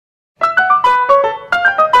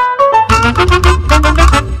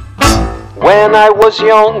When I was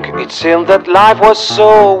young, it seemed that life was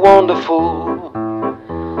so wonderful,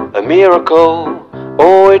 a miracle.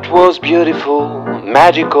 Oh, it was beautiful,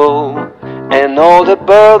 magical. And all the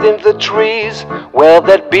birds in the trees, well,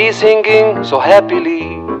 they'd be singing so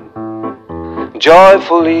happily,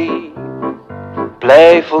 joyfully,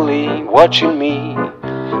 playfully, watching me.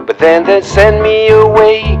 But then they sent me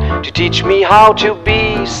away to teach me how to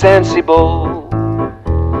be sensible,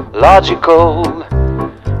 logical,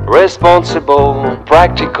 responsible,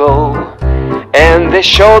 practical. And they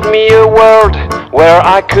showed me a world where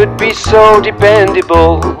I could be so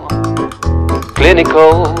dependable,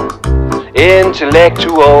 clinical,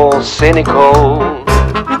 intellectual, cynical.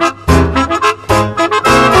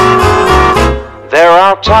 There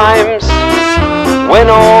are times when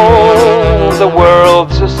all the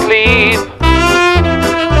world's asleep,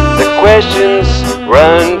 the questions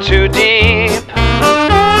run too deep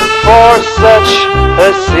for such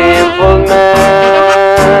a simple man.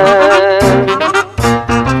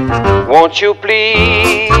 Won't you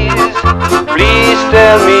please, please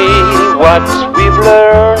tell me what we've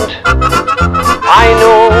learned? I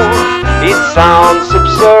know it sounds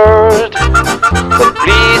absurd, but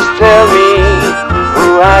please tell me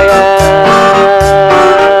who I am.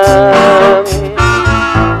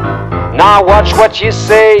 Now watch what you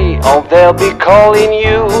say, or they'll be calling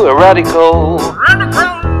you a radical,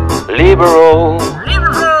 liberal,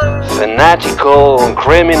 fanatical,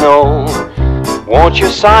 criminal. Won't you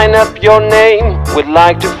sign up your name? We'd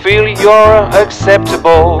like to feel you're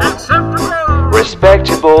acceptable,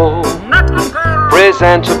 respectable,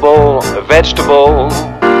 presentable, a vegetable.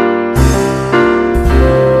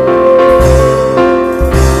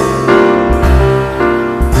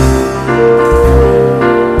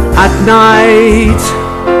 At night,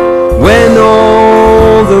 when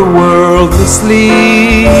all the world's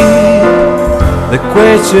asleep, the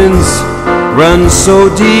questions run so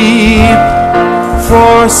deep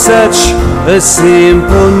for such a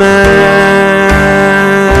simple man.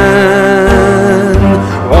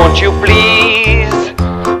 Won't you please,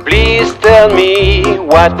 please tell me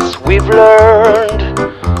what we've learned?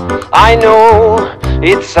 I know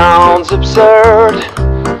it sounds absurd,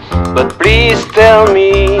 but please tell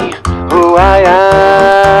me who I am.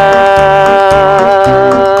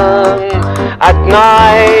 At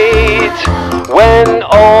night, when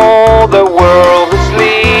all the world is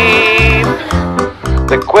asleep,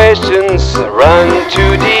 the questions run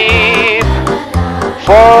too deep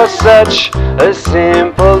for such a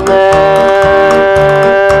simple man.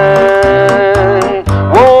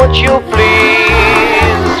 Won't you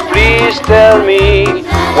please, please tell me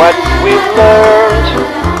what we've learned?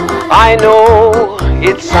 I know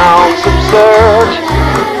it sounds absurd,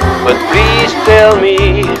 but please tell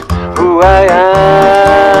me who I am.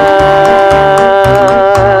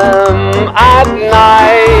 At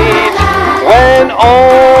night, when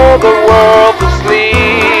all the world is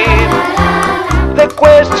asleep, the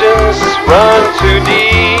questions run too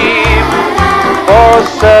deep for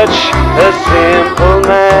such a simple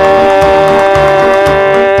man.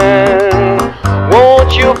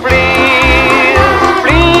 Won't you please,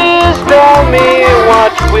 please tell me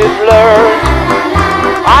what we've learned?